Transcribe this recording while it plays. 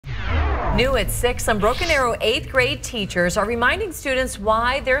New at 6, some Broken Arrow 8th grade teachers are reminding students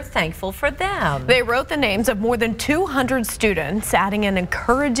why they're thankful for them. They wrote the names of more than 200 students, adding an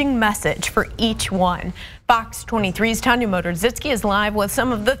encouraging message for each one. Fox 23's Tanya Motorzycki is live with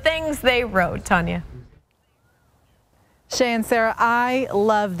some of the things they wrote. Tanya. Shay and Sarah, I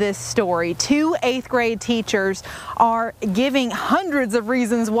love this story. 2 8th grade teachers are giving hundreds of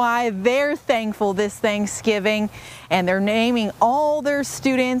reasons why they're thankful this Thanksgiving, and they're naming all their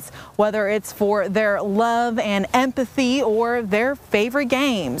students, whether it's for their love and empathy or their favorite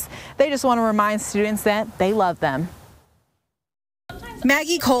games. They just want to remind students that they love them.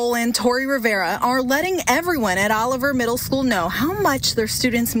 Maggie Cole and Tori Rivera are letting everyone at Oliver Middle School know how much their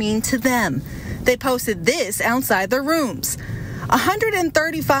students mean to them. They posted this outside their rooms.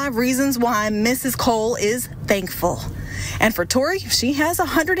 135 reasons why Mrs. Cole is thankful. And for Tori, she has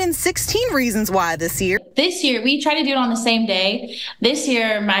 116 reasons why this year. This year, we try to do it on the same day. This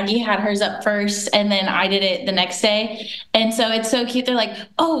year, Maggie had hers up first, and then I did it the next day. And so it's so cute. They're like,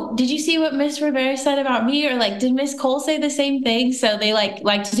 oh, did you see what Miss Rivera said about me? Or like, did Miss Cole say the same thing? So they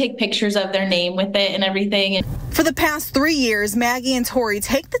like to take pictures of their name with it and everything. For the past 3 years, Maggie and Tori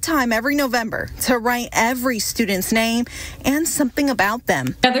take the time every November to write every student's name and something about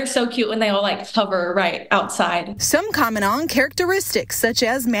them. Yeah, they're so cute when they all like hover right outside. Some comment on characteristics such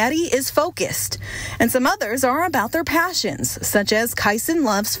as Maddie is focused, and some others are about their passions, such as Kyson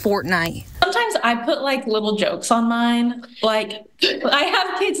loves Fortnite. Sometimes I put like little jokes on mine. Like I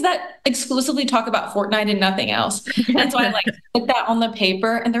have kids that exclusively talk about Fortnite and nothing else. And so I like put that on the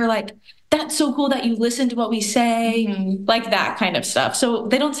paper and they're like, that's so cool that you listen to what we say, like that kind of stuff. So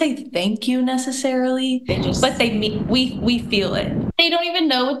they don't say thank you necessarily, but they mean we feel it. They don't even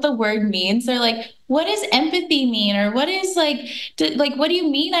know what the word means. They're like, what does empathy mean? Or what is like what do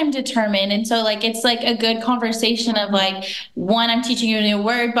you mean I'm determined? And so like it's like a good conversation of like, one, I'm teaching you a new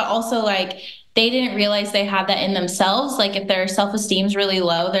word, but also like they didn't realize they had that in themselves. Like if their self-esteem is really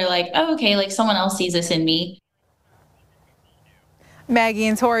low, they're like, oh, okay, like someone else sees this in me. Maggie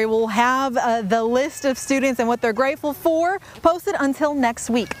and Tori will have the list of students and what they're grateful for posted until next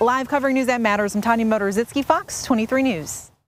week. Live covering News That Matters, I'm Tanya Motorzycki, Fox 23 News.